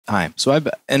Hi. So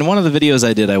in one of the videos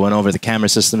I did, I went over the camera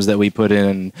systems that we put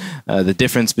in, the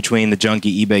difference between the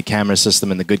junky eBay camera system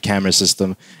and the good camera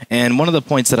system. And one of the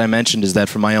points that I mentioned is that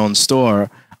for my own store,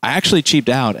 I actually cheaped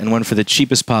out and went for the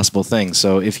cheapest possible thing.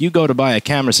 So if you go to buy a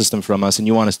camera system from us and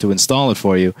you want us to install it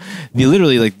for you,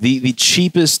 the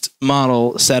cheapest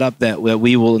model setup that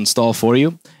we will install for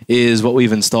you is what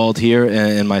we've installed here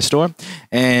in my store.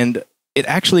 And it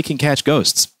actually can catch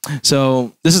ghosts.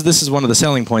 So this is one of the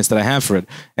selling points that I have for it,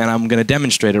 and I'm going to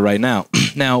demonstrate it right now.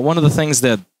 Now, one of the things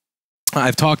that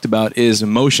I've talked about is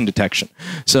motion detection.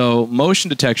 So motion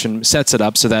detection sets it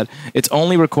up so that it's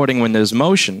only recording when there's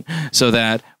motion, so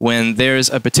that when there's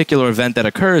a particular event that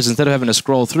occurs, instead of having to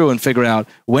scroll through and figure out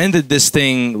when did this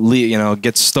thing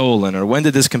get stolen, or when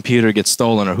did this computer get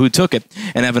stolen, or who took it,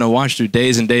 and having to watch through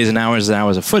days and days and hours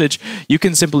of footage, you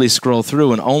can simply scroll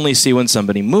through and only see when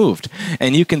somebody moved.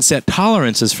 And you can set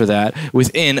tolerances for that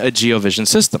within a GeoVision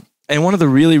system. And one of the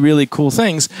really, really cool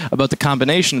things about the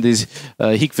combination of these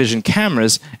Hikvision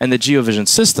cameras and the GeoVision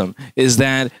system is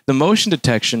that the motion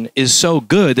detection is so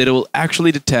good that it will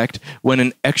actually detect when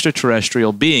an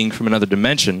extraterrestrial being from another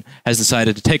dimension has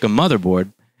decided to take a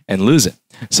motherboard and lose it.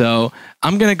 So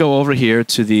I'm going to go over here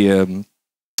to the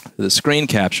screen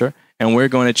capture, and we're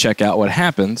going to check out what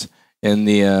happens in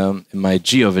my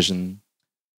GeoVision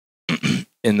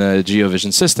in the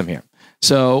GeoVision system here.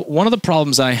 So one of the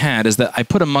problems I had is that I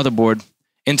put a motherboard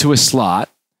into a slot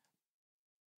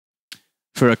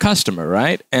for a customer,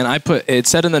 right? And it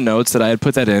said in the notes that I had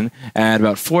put that in at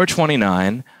about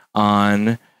 4:29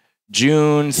 on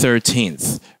June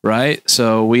 13th, right?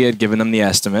 So we had given them the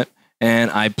estimate,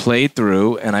 and I played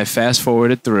through and I fast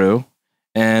forwarded through,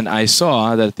 and I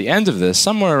saw that at the end of this,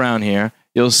 somewhere around here,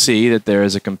 you'll see that there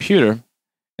is a computer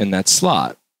in that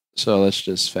slot. So let's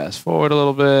just fast forward a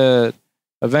little bit.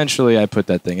 Eventually, I put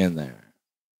that thing in there.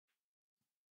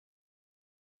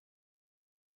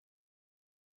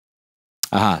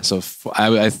 Aha, so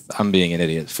I'm being an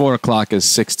idiot. 4 o'clock is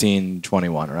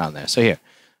 16:21, around there. So here.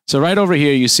 So right over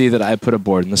here, you see that I put a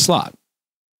board in the slot.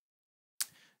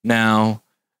 Now,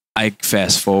 I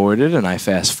fast forwarded, and I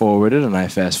fast forwarded, and I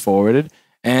fast forwarded,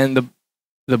 and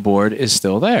the board is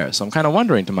still there. So I'm kind of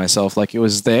wondering to myself, like, it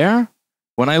was there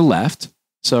when I left.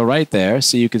 So right there,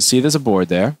 so you can see there's a board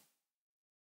there.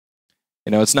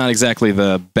 You know, it's not exactly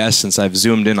the best since I've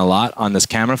zoomed in a lot on this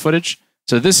camera footage.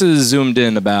 So this is zoomed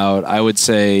in about, I would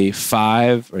say,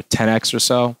 5 or 10x or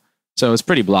so. So it's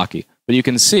pretty blocky. But you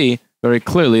can see very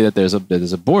clearly that there's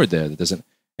a board there that doesn't.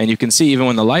 And you can see even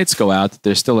when the lights go out that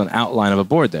there's still an outline of a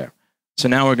board there. So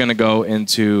now we're going to go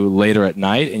into later at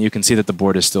night, and you can see that the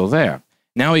board is still there.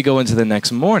 Now we go into the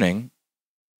next morning.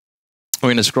 We're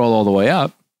going to scroll all the way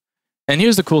up. And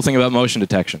here's the cool thing about motion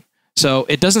detection. So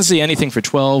it doesn't see anything for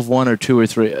 12, 1, or 2, or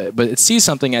 3, but it sees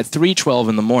something at 3:12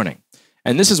 in the morning.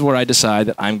 And this is where I decide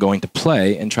that I'm going to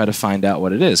play and try to find out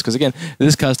what it is. Because again,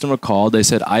 this customer called. They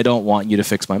said, I don't want you to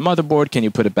fix my motherboard. Can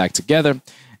you put it back together?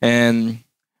 And,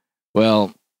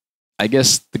 well, I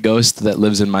guess the ghost that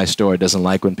lives in my store doesn't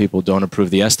like when people don't approve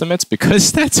the estimates,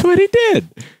 because that's what he did.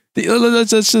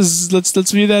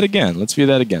 Let's view that again. Let's view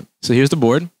that again. So here's the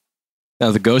board.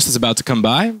 Now the ghost is about to come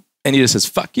by. And he just says,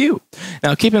 fuck you.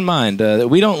 Now, keep in mind,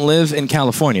 we don't live in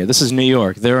California. This is New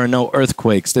York. There are no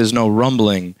earthquakes. There's no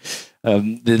rumbling.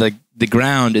 The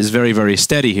ground is very, very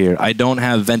steady here. I don't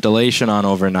have ventilation on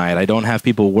overnight. I don't have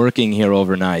people working here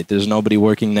overnight. There's nobody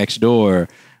working next door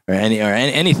or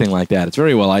anything like that. It's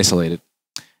very well isolated.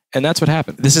 And that's what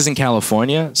happened. This is in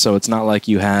California, so it's not like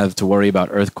you have to worry about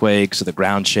earthquakes or the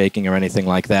ground shaking or anything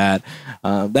like that.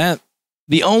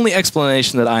 The only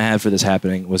explanation that I had for this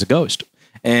happening was a ghost.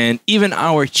 And even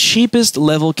our cheapest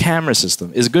level camera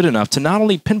system is good enough to not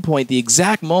only pinpoint the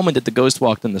exact moment that the ghost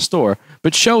walked in the store,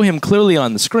 but show him clearly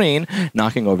on the screen,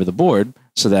 knocking over the board,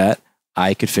 so that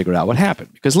I could figure out what happened.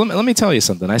 Because let me tell you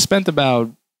something. I spent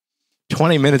about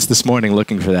 20 minutes this morning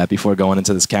looking for that before going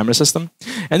into this camera system.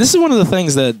 And this is one of the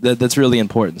things that's really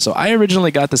important. So I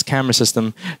originally got this camera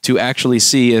system to actually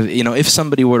see if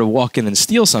somebody were to walk in and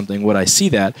steal something, would I see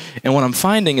that? And what I'm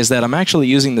finding is that I'm actually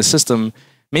using the system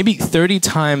maybe 30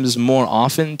 times more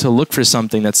often to look for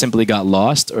something that simply got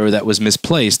lost or that was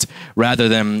misplaced, rather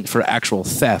than for actual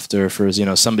theft or for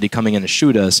somebody coming in to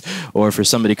shoot us or for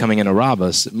somebody coming in to rob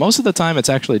us. Most of the time, it's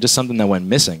actually just something that went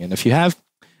missing. And if you have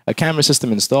a camera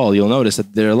system installed, you'll notice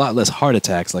that there are a lot less heart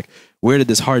attacks, like where did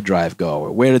this hard drive go,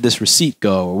 or where did this receipt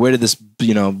go, or where did this,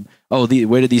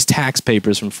 where did these tax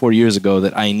papers from 4 years ago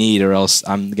that I need, or else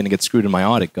I'm going to get screwed in my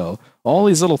audit go. All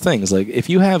these little things. Like if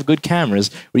you have good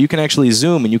cameras where you can actually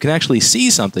zoom and you can actually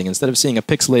see something instead of seeing a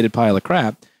pixelated pile of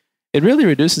crap, it really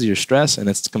reduces your stress, and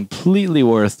it's completely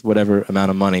worth whatever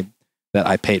amount of money that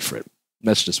I paid for it.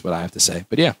 That's just what I have to say.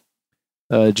 But yeah,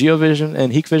 GeoVision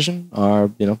and Hikvision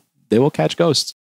are, they will catch ghosts.